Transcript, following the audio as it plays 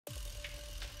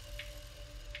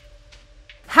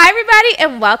Hi everybody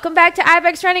and welcome back to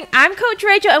IBX Running. I'm Coach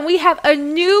Rachel and we have a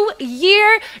new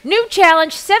year, new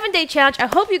challenge, 7-day challenge. I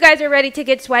hope you guys are ready to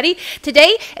get sweaty.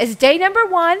 Today is day number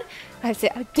one. Our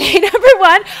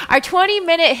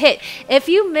 20-minute HIIT. If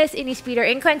you miss any speed or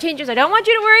incline changes, I don't want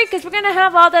you to worry because we're going to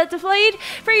have all that displayed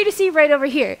for you to see right over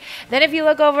here. Then if you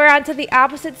look over onto the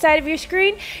opposite side of your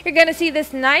screen, you're going to see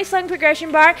this nice lung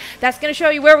progression bar. That's going to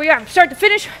show you where we are from start to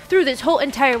finish through this whole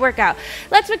entire workout.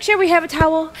 Let's make sure we have a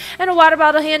towel and a water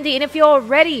bottle handy. And if you're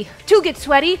ready to get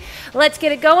sweaty, let's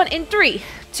get it going in 3,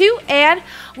 2, and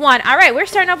 1. All right, we're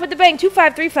starting off with the bang. 2,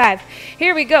 5, 3, 5.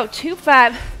 Here we go. 2,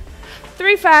 5.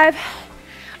 3, 5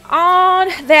 on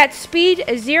that speed,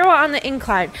 0 on the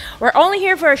incline. We're only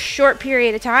here for a short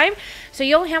period of time, so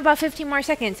you only have about 15 more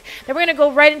seconds. Then we're going to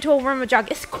go right into a warm-up jog.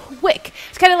 It's quick.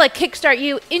 It's kind of like kickstart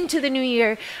you into the new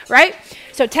year, right?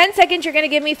 So 10 seconds, you're going to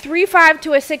give me 3-5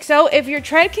 to a 6-0. If your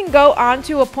tread can go on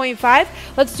to a 0.5,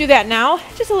 let's do that now.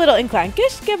 Just a little incline.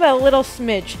 Just give it a little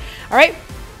smidge, all right?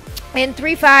 And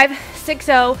 3-5,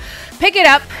 6-0. Pick it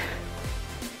up.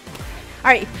 All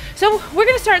right, so we're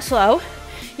going to start slow.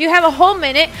 You have a whole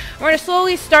minute. We're going to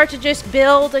slowly start to just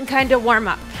build and kind of warm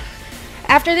up.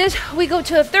 After this, we go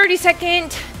to a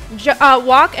 30-second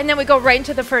walk, and then we go right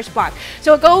into the first block.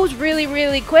 So it goes really,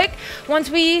 really quick. Once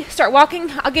we start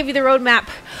walking, I'll give you the roadmap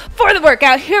for the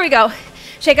workout. Here we go.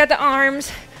 Shake out the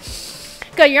arms.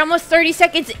 Good, you're almost 30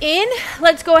 seconds in.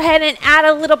 Let's go ahead and add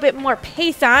a little bit more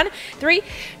pace on. 3,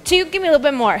 2, give me a little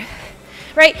bit more,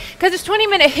 right? Because it's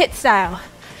 20-minute HIIT style.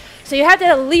 So you have to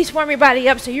at least warm your body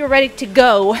up so you're ready to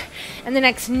go in the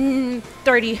next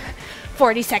 30,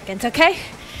 40 seconds, okay?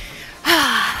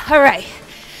 All right,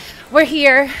 we're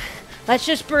here. Let's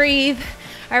just breathe.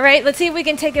 All right, let's see if we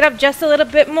can take it up just a little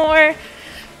bit more.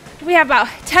 We have about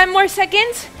 10 more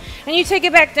seconds, and you take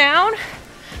it back down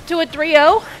to a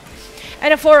 3-0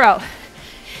 and a 4-0.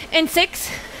 And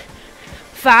 6,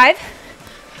 5,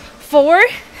 4,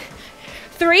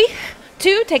 3,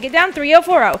 2, take it down, 3-0,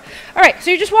 4-0. All right, so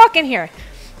you're just walking here.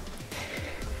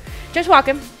 Just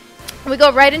walking. We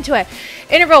go right into it.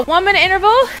 Interval, 1 minute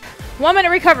interval, 1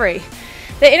 minute recovery.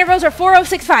 The intervals are 4-0,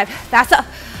 6-5. That's a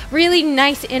really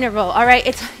nice interval, all right?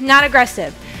 It's not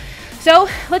aggressive. So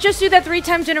let's just do that 3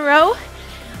 times in a row,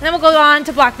 and then we'll go on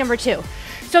to block number 2.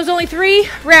 So it's only 3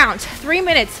 rounds, 3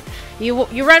 minutes. You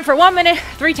run for 1 minute,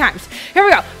 3 times. Here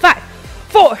we go, 5,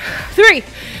 4, 3,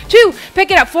 2, pick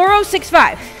it up, 4-0,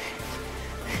 6-5.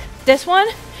 This one,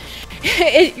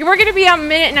 we're going to be on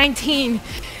minute 19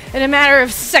 in a matter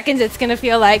of seconds. It's going to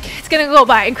feel like it's going to go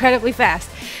by incredibly fast.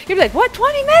 You'll be like, what,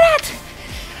 20 minutes?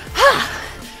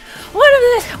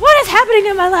 What is happening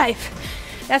in my life?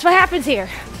 That's what happens here.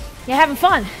 You're having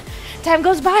fun. Time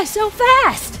goes by so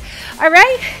fast. All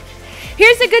right?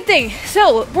 Here's the good thing.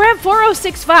 So we're at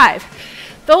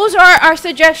 4:06.5. Those are our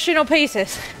suggestional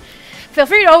paces. Feel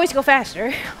free to always go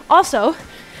faster. Also,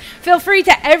 feel free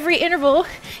to every interval,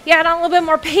 you add on a little bit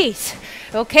more pace,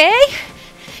 okay?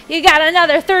 You got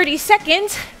another 30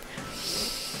 seconds.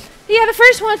 Yeah, the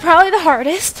first one's probably the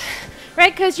hardest,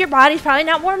 right? Because your body's probably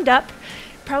not warmed up,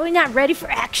 probably not ready for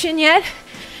action yet.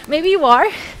 Maybe you are.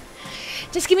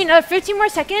 Just give me another 15 more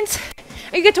seconds,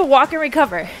 and you get to walk and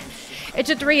recover. It's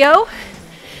a 3-0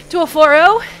 to a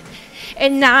 4-0,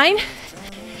 and 9,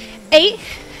 8,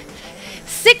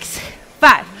 6,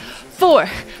 5, 4,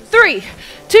 3,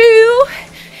 2.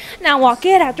 Now walk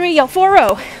it out, 3-0,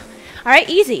 4-0. All right,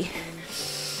 easy.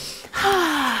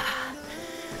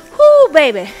 Whoo,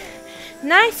 baby.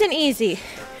 Nice and easy.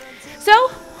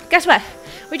 So, guess what?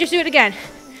 We just do it again.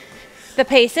 The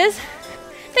paces,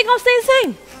 they're going to stay the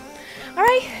same. All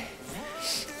right?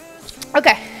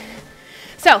 Okay.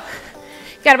 So,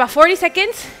 got about 40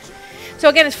 seconds. So,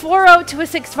 again, it's 4-0 to a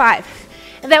 6-5.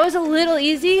 And that was a little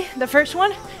easy, the first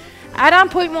one. Add on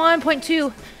 0.1,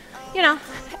 0.2, you know.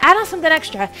 Add on something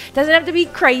extra. Doesn't have to be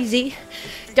crazy.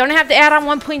 Don't have to add on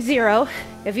 1.0.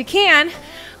 If you can,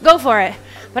 go for it.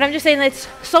 But I'm just saying it's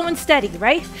slow and steady,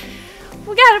 right?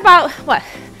 We got about, what,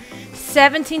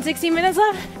 17, 16 minutes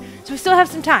left? So we still have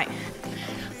some time.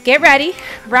 Get ready.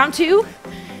 Round 2.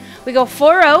 We go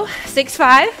 4-0,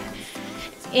 6-5.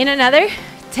 In another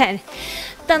 10.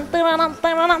 Dun, dun, dun,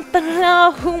 dun, dun,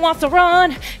 dun. Who wants to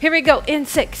run? Here we go in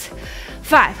 6,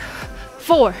 5,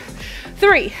 4,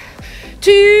 3,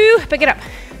 2, pick it up.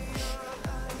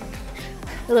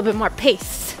 A little bit more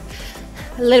pace,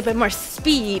 a little bit more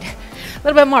speed, a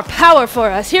little bit more power for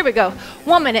us. Here we go,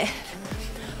 1 minute.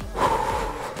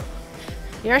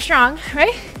 You're strong,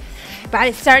 right?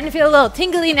 Body's starting to feel a little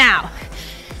tingly now.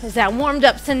 There's that warmed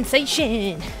up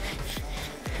sensation.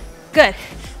 Good.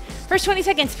 First 20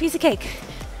 seconds, piece of cake.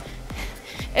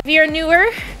 If you're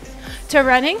newer to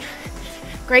running,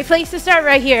 Great place to start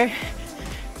right here.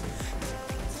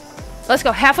 Let's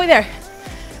go, halfway there.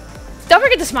 Don't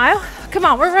forget to smile. Come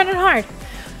on, we're running hard.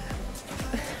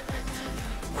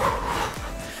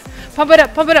 Pump it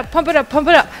up, pump it up, pump it up, pump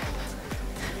it up.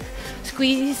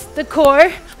 Squeeze the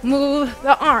core, move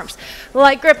the arms.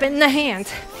 Light grip in the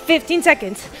hands. 15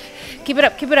 seconds. Keep it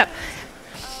up, keep it up.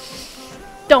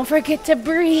 Don't forget to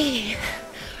breathe.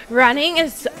 Running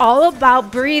is all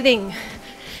about breathing.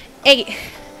 8,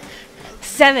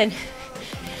 7,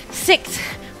 6,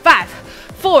 5,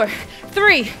 4,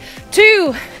 3,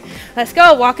 2. Let's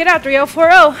go. Walk it out.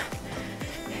 3040.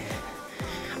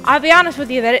 I'll be honest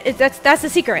with you, that's the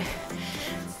secret.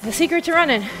 The secret to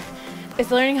running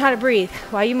is learning how to breathe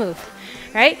while you move,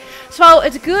 right? So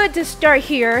it's good to start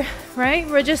here, right?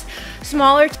 We're just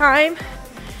smaller time.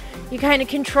 You kind of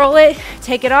control it,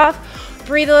 take it off,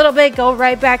 breathe a little bit, go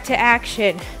right back to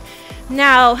action.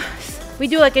 Now, we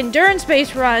do like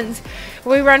endurance-based runs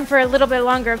where we run for a little bit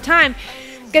longer of time.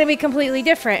 It's gonna be completely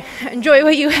different. Enjoy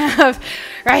what you have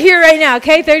right here, right now,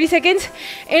 okay? 30 seconds.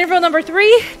 Interval number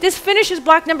 3, this finishes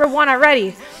block number 1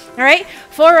 already, all right?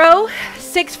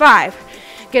 4065.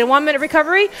 Get a 1 minute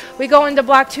recovery. We go into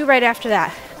block 2 right after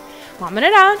that. 1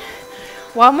 minute on,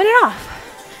 1 minute off.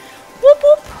 Whoop,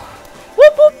 whoop,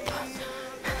 whoop, whoop.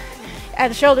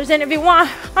 Add the shoulders in if you want,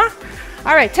 huh?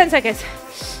 All right, 10 seconds.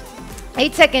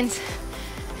 8 seconds.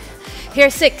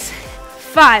 Here, 6,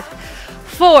 5,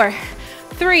 4,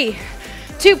 3,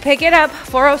 2. Pick it up.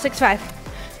 4065.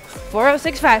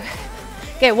 4065.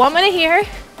 Okay, 1 minute here.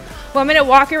 1 minute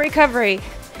walking recovery.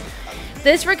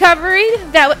 This recovery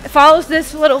that follows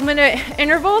this little minute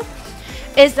interval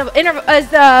is the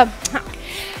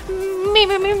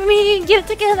get it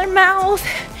together, mouth.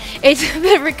 It's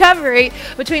the recovery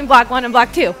between block 1 and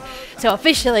block 2. So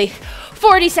officially,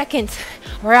 40 seconds.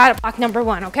 We're out of block number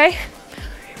 1, okay?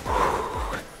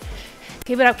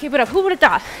 Keep it up, keep it up. Who would have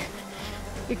thought?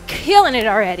 You're killing it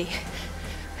already.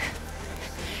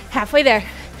 Halfway there.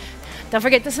 Don't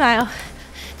forget to smile.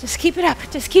 Just keep it up,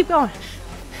 just keep going.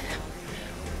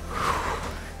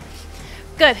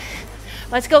 Good.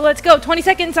 Let's go, let's go. 20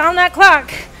 seconds on that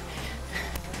clock.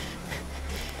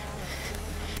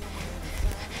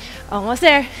 Almost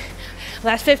there.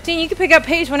 Last 15, you can pick up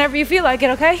pace whenever you feel like it,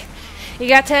 okay? You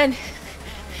got 10,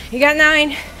 you got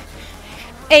 9,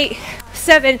 8,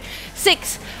 7,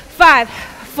 6, 5,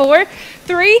 4,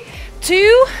 3,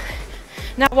 2.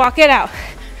 Now walk it out.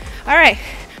 All right,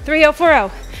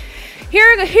 3040.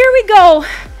 Here we go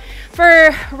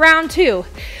for round 2.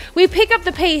 We pick up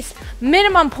the pace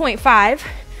minimum 0.5,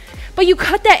 but you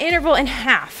cut that interval in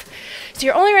half. So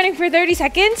you're only running for 30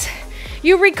 seconds.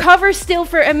 You recover still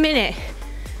for a minute.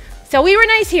 So we were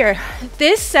nice here.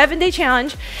 This 7-day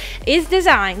challenge is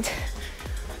designed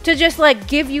to just like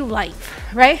give you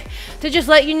life, right? To just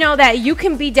let you know that you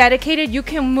can be dedicated, you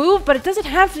can move, but it doesn't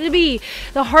have to be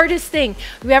the hardest thing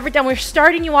we've ever done. We're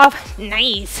starting you off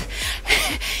nice.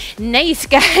 Nice,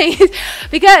 guys,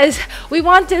 because we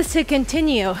want this to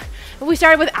continue. We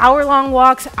started with hour-long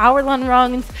walks, hour-long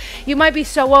runs. You might be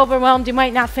so overwhelmed, you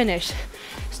might not finish.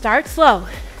 Start slow.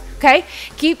 Okay,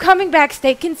 keep coming back,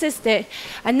 stay consistent,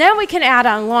 and then we can add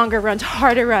on longer runs,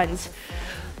 harder runs.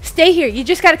 Stay here. You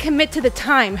just got to commit to the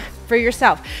time for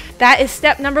yourself. That is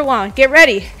step number 1. Get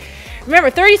ready. Remember,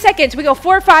 30 seconds. We go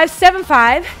 4, 5, 7,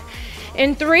 5.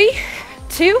 In 3,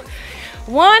 2,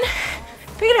 1.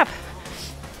 Pick it up.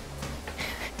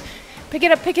 Pick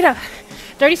it up, pick it up.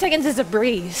 30 seconds is a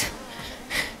breeze.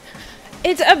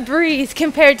 It's a breeze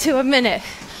compared to a minute.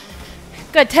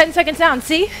 Good, 10 seconds down,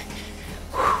 see?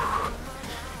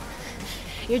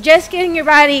 You're just getting your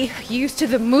body used to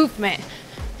the movement.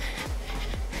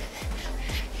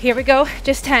 Here we go,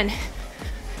 just 10,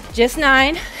 just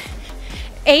 9,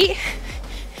 8,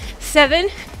 7,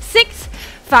 6,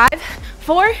 5,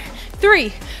 4,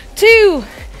 3, 2,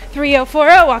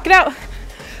 3040, walk it out.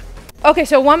 Okay,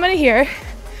 so 1 minute here.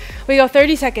 We go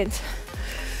 30 seconds.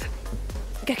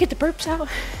 Gotta get the burps out.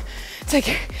 It's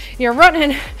like you're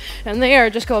running and the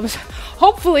air just goes,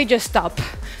 hopefully just up.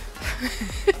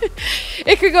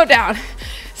 It could go down.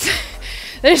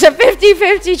 There's a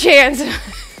 50-50 chance.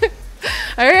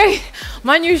 All right,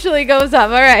 mine usually goes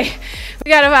up. All right, we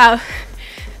got about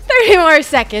 30 more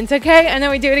seconds, okay? And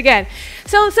then we do it again.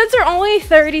 So since they're only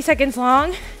 30 seconds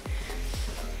long,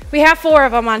 we have 4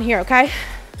 of them on here, okay?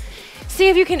 See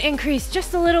if you can increase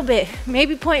just a little bit,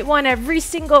 maybe 0.1 every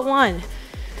single one.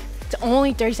 It's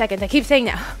only 30 seconds. I keep saying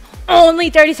that.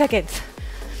 Only 30 seconds.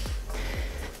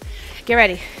 Get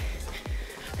ready.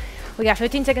 We got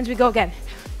 15 seconds. We go again.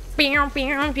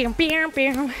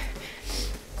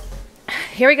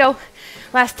 Here we go.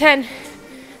 Last 10.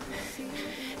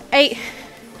 8.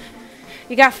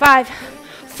 You got 5,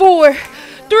 4,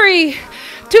 3,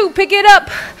 2. Pick it up.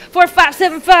 4, 5,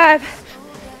 7, 5.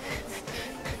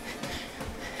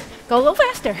 Go a little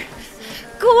faster.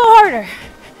 Go a little harder.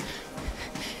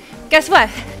 Guess what?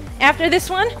 After this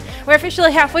one, we're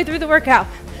officially halfway through the workout.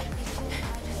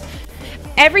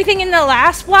 Everything in the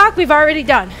last block we've already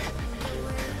done.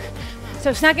 So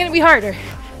it's not going to be harder,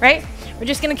 right? We're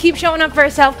just going to keep showing up for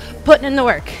ourselves, putting in the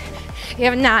work. You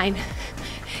have 9.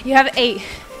 You have 8,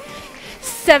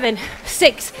 7,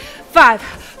 6, 5,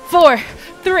 4,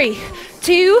 3,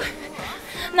 2.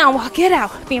 Now walk it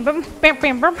out. Bam, bam, bam,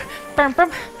 bam, bam, bam,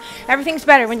 bam. Everything's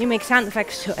better when you make sound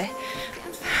effects to it.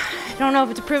 I don't know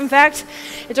if it's a proven fact.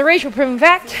 It's a racial proven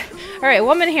fact. All right,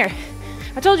 1 minute here.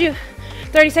 I told you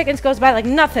 30 seconds goes by like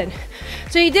nothing.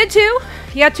 So you did 2. You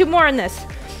got 2 more in this.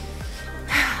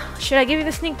 Should I give you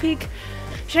the sneak peek?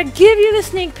 Should I give you the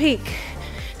sneak peek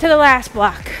to the last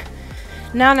block?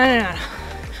 No.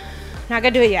 Not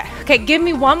gonna do it yet. Okay, give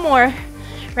me 1 more,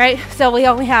 right? So we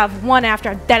only have 1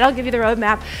 after that. I'll give you the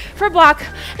roadmap for block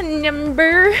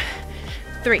number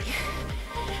 3.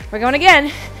 We're going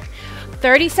again.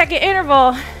 30-second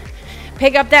interval.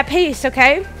 Pick up that pace,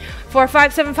 okay? 4,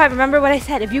 5, 7, 5. Remember what I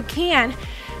said. If you can,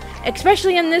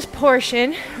 especially in this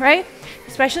portion, right?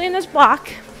 Especially in this block,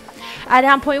 add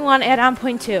on point 1, add on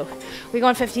point 2. We're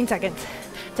going 15 seconds.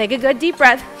 Take a good deep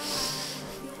breath.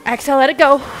 Exhale, let it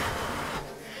go.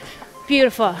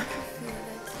 Beautiful.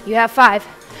 You have 5,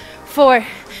 4,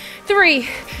 3,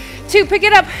 2. Pick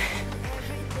it up.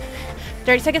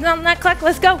 30 seconds on that clock.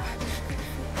 Let's go.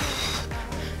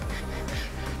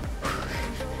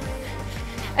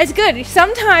 It's good.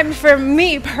 Sometimes for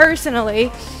me personally,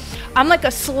 I'm like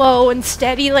a slow and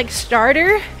steady like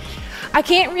starter. I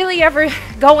can't really ever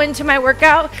go into my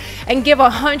workout and give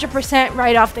 100%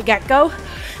 right off the get-go.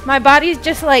 My body's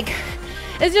just like,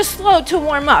 it's just slow to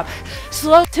warm up,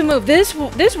 slow to move. This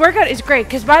workout is great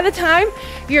because by the time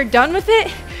you're done with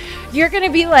it, you're gonna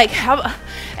be like, have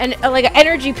an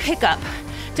energy pickup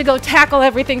to go tackle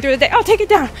everything through the day. Oh, take it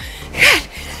down. God,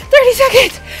 30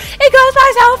 seconds. It goes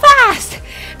by so fast.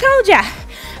 Told ya.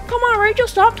 Come on, Rachel,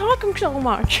 stop talking so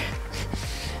much.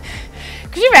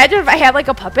 Could you imagine if I had like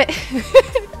a puppet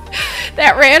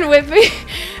that ran with me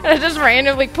and I just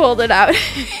randomly pulled it out?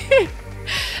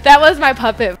 That was my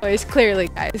puppet voice, clearly,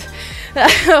 guys.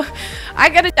 I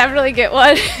gotta definitely get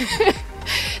one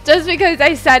just because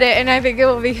I said it and I think it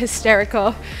will be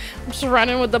hysterical. I'm just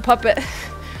running with the puppet.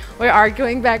 We're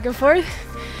arguing back and forth.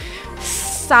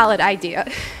 Solid idea.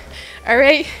 All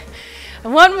right,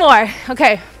 1 more.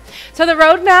 Okay, so the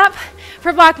roadmap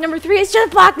for block number 3 is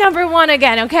just block number 1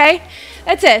 again, okay?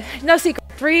 That's it, no secret.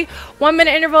 3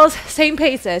 1-minute intervals, same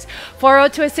paces.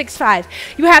 4:02 to a 6:5.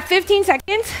 You have 15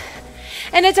 seconds,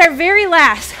 and it's our very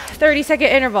last 30-second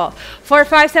interval. 4,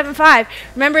 5, 7, 5.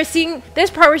 Remember, seeing this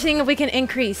part, we're seeing if we can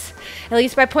increase, at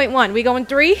least by 0.1. We go in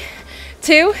 3,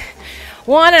 2,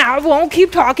 1, and I won't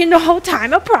keep talking the whole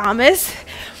time, I promise.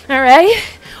 All right?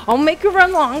 I'll make you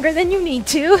run longer than you need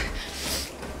to.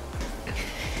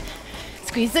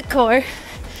 Squeeze the core.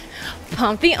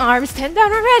 Pump the arms. 10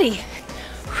 down already.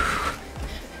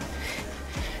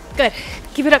 Good.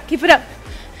 Keep it up. Keep it up.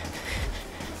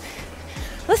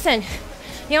 Listen,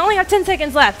 you only have 10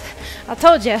 seconds left. I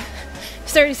told you,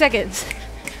 30 seconds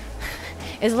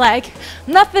is like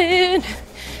nothing.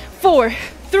 4,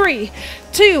 3,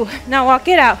 2. Now walk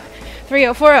it out.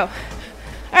 3-0, 4-0. All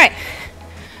right.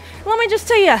 Let me just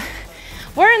tell you,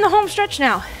 we're in the home stretch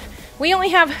now. We only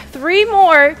have 3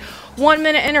 more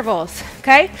 1-minute intervals,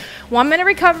 okay? 1 minute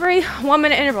recovery, 1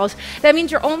 minute intervals. That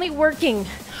means you're only working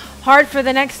hard for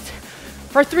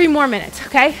 3 more minutes,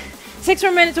 okay? 6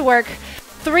 more minutes of work.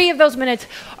 3 of those minutes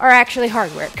are actually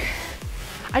hard work.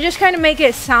 I just kind of make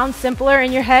it sound simpler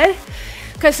in your head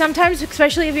because sometimes,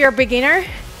 especially if you're a beginner,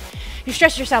 you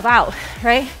stress yourself out,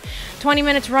 right? 20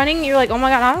 minutes running, you're like, oh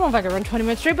my God, I don't know if I can run 20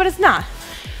 minutes straight, but it's not.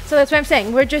 So that's what I'm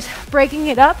saying. We're just breaking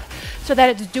it up so that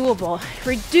it's doable.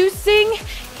 Reducing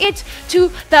it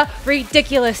to the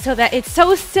ridiculous so that it's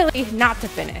so silly not to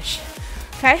finish.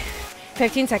 Okay?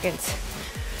 15 seconds.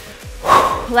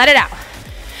 Let it out.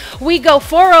 We go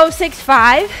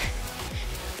 4:06.5.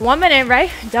 1 minute,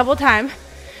 right? Double time.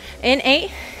 In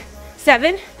 8,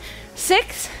 7,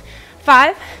 6,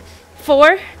 5,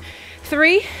 4,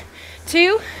 3,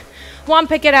 2, 1.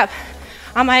 Pick it up.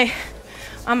 On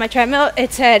my treadmill,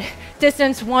 it said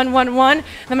distance 111.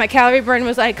 Then my calorie burn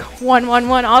was like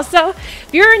 111 also.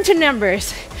 If you're into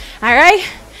numbers, all right?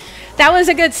 That was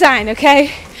a good sign,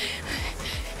 okay?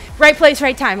 Right place,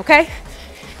 right time, okay?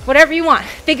 Whatever you want,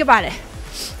 think about it.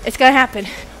 It's gonna happen.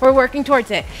 We're working towards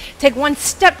it. Take 1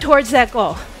 step towards that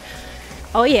goal.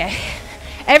 Oh yeah.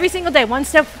 Every single day, 1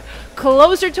 step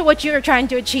closer to what you're trying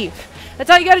to achieve. That's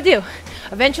all you gotta do.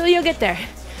 Eventually you'll get there.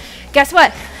 Guess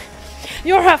what?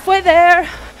 You're halfway there.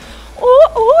 Ooh,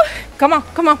 ooh. Come on,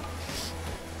 come on.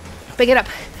 Pick it up.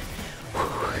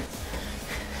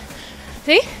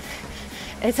 See?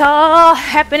 It's all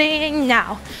happening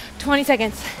now. 20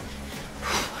 seconds.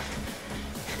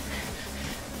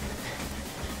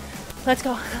 Let's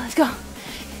go, let's go.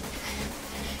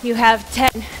 You have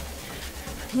 10,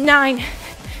 9,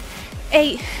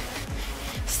 8,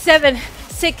 7,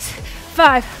 6,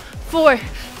 5, 4,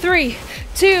 3,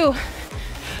 2,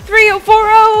 3, 0, 4,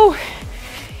 0.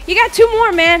 You got 2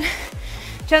 more, man.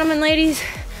 Gentlemen, ladies,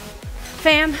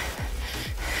 fam.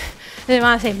 I didn't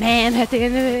want to say man at the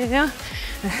end of it, you know?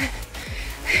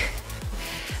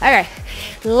 All right,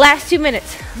 last 2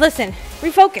 minutes. Listen,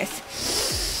 refocus,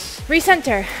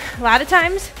 recenter. A lot of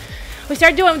times we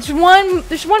start doing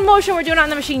there's one motion we're doing on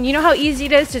the machine. You know how easy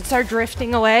it is to start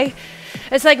drifting away?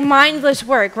 It's like mindless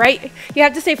work, right? You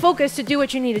have to stay focused to do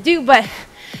what you need to do, but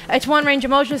it's one range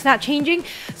of motion. It's not changing.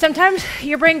 Sometimes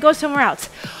your brain goes somewhere else.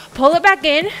 Pull it back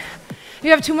in. You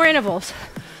have 2 more intervals,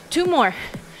 2 more,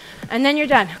 and then you're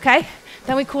done, okay?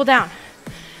 Then we cool down.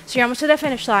 So you're almost to that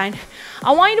finish line.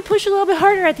 I want you to push a little bit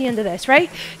harder at the end of this, right?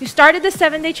 You started the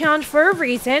 7-day challenge for a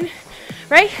reason,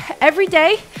 right? Every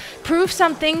day, prove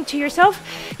something to yourself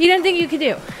you didn't think you could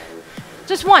do.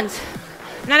 Just once.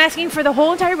 I'm not asking for the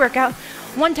whole entire workout.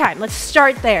 One time. Let's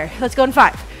start there. Let's go in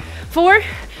 5, 4,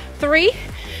 3,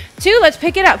 2. Let's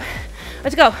pick it up.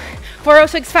 Let's go.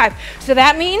 4065. So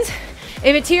that means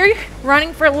if it's here,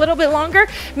 running for a little bit longer,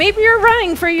 maybe you're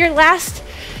running for your last,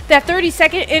 that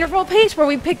 30-second interval pace where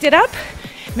we picked it up.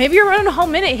 Maybe you're running a whole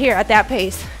minute here at that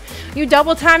pace. You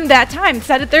double time that time.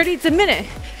 Instead of 30, it's a minute.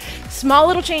 Small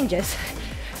little changes.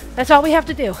 That's all we have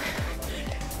to do.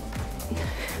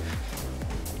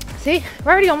 See,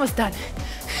 we're already almost done.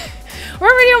 We're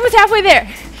already almost halfway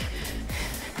there.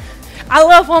 I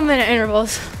love 1-minute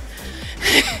intervals.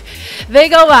 They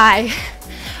go by.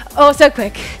 Oh, so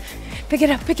quick. Pick it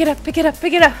up, pick it up, pick it up,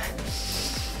 pick it up.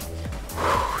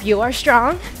 You are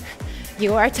strong.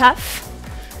 You are tough.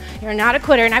 You're not a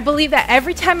quitter. And I believe that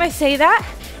every time I say that,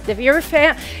 if you're a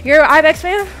fan, you're an IBX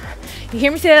fan, you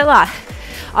hear me say that a lot.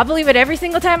 I believe it every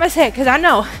single time I say it, because I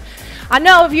know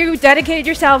if you dedicated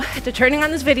yourself to turning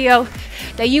on this video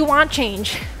that you want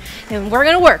change. And we're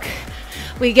gonna work.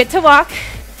 We get to walk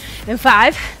in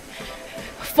 5,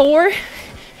 4,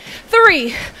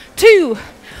 3, 2,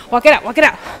 walk it out, walk it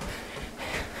out.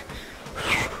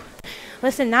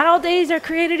 Listen, not all days are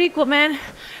created equal, man.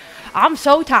 I'm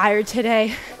so tired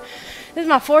today. This is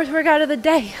my 4th workout of the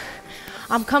day.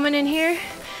 I'm coming in here,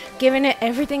 giving it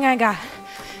everything I got,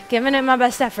 giving it my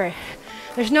best effort.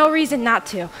 There's no reason not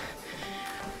to.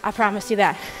 I promise you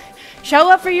that. Show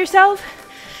up for yourself,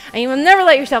 and you will never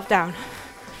let yourself down.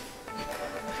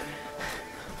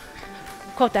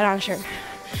 Quote that on a shirt.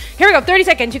 Here we go, 30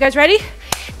 seconds. You guys ready?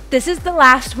 This is the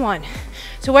last one.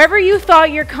 So wherever you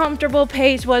thought your comfortable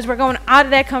pace was, we're going out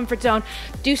of that comfort zone.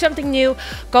 Do something new.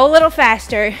 Go a little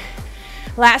faster.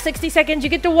 Last 60 seconds. You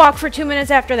get to walk for 2 minutes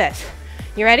after this.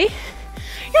 You ready?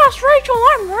 Yes, Rachel,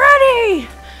 I'm ready.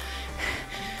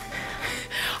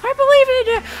 I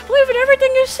believe in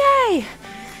everything you say.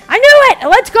 I knew it.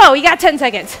 Let's go. You got 10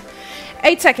 seconds.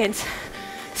 8 seconds.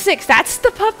 6. That's the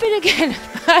puppet again.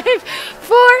 5,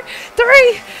 4,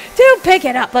 3, 2. Pick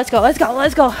it up. Let's go. Let's go.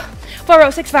 Let's go.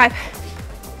 4065.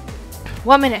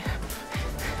 1 minute.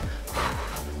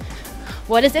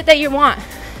 What is it that you want?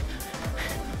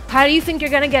 How do you think you're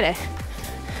gonna get it?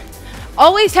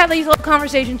 Always have these little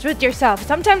conversations with yourself.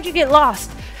 Sometimes you get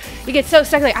lost. You get so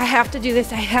stuck, like, I have to do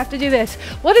this, I have to do this.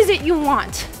 What is it you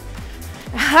want?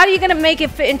 How are you gonna make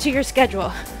it fit into your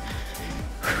schedule?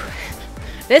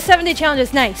 This 7-day challenge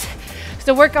is nice.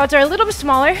 So the workouts are a little bit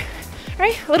smaller,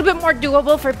 right? A little bit more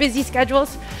doable for busy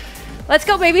schedules. Let's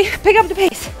go, baby. Pick up the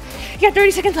pace. You got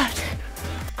 30 seconds left.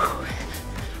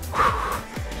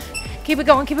 Keep it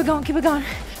going, keep it going, keep it going.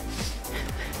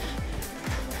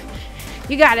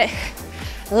 You got it.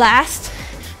 Last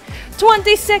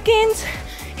 20 seconds.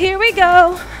 Here we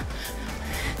go.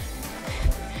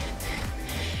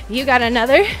 You got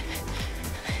another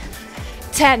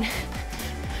 10,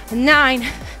 9,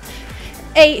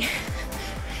 8,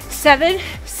 7,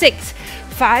 6,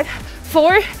 5,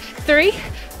 4, 3,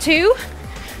 2.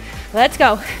 Let's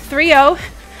go. 3-0,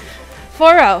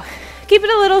 4-0. Keep it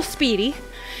a little speedy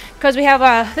because we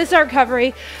have this is our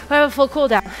recovery. We have a full cool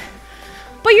down.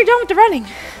 But you're done with the running.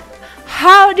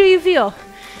 How do you feel?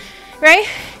 Right?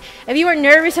 If you were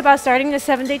nervous about starting the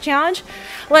 7-day challenge,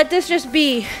 let this just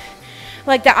be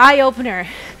like the eye opener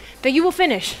that you will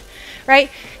finish,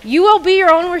 right? You will be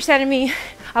your own worst enemy.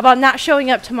 about not showing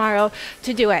up tomorrow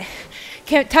to do it.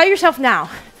 Tell yourself now,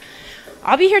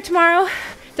 I'll be here tomorrow.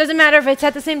 Doesn't matter if it's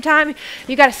at the same time.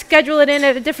 You got to schedule it in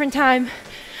at a different time.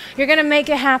 You're going to make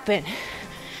it happen.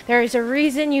 There is a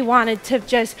reason you wanted to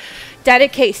just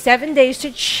dedicate 7 days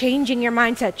to changing your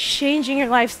mindset, changing your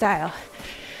lifestyle.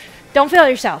 Don't fail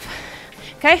yourself,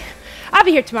 okay? I'll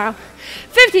be here tomorrow.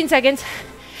 15 seconds.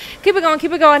 Keep it going,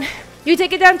 keep it going. You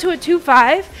take it down to a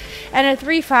 2-5 and a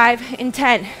 3-5 in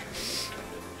 10,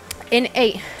 in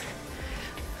 8,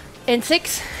 in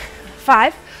 6,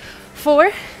 5,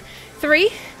 4, 3,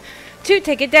 2.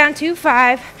 Take it down,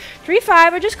 2-5,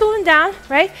 3-5. We're just cooling down,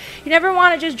 right? You never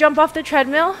want to just jump off the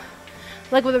treadmill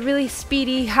like with a really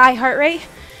speedy, high heart rate.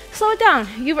 Slow it down.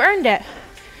 You've earned it.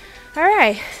 All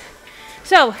right.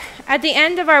 So at the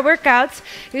end of our workouts,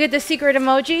 you get the secret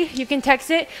emoji. You can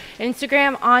text it,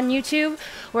 Instagram, on YouTube,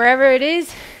 wherever it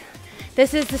is.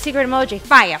 This is the secret emoji.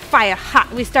 Fire, fire,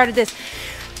 hot. We started this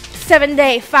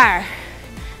 7-day fire,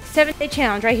 7-day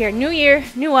challenge right here. New year,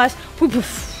 new us. Poof,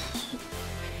 poof.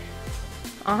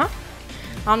 I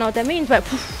don't know what that means, but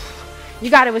poof. You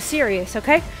got it with serious,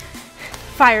 okay?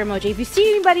 Fire emoji. If you see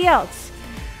anybody else,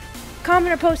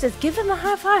 comment or post this, give them a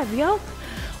high five, yo.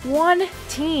 One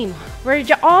team. We're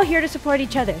all here to support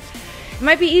each other. It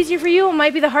might be easier for you. It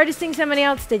might be the hardest thing somebody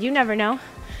else did. You never know.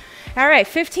 All right,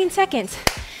 15 seconds.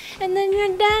 And then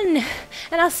you're done.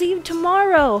 And I'll see you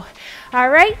tomorrow. All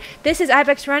right, this is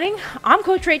IBX Running. I'm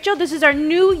Coach Rachel. This is our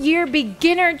New Year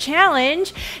Beginner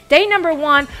Challenge. Day number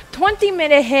 1,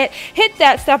 20-minute HIIT. Hit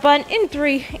that stop button in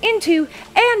 3, in 2,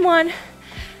 and 1. And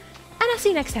I'll see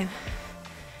you next time.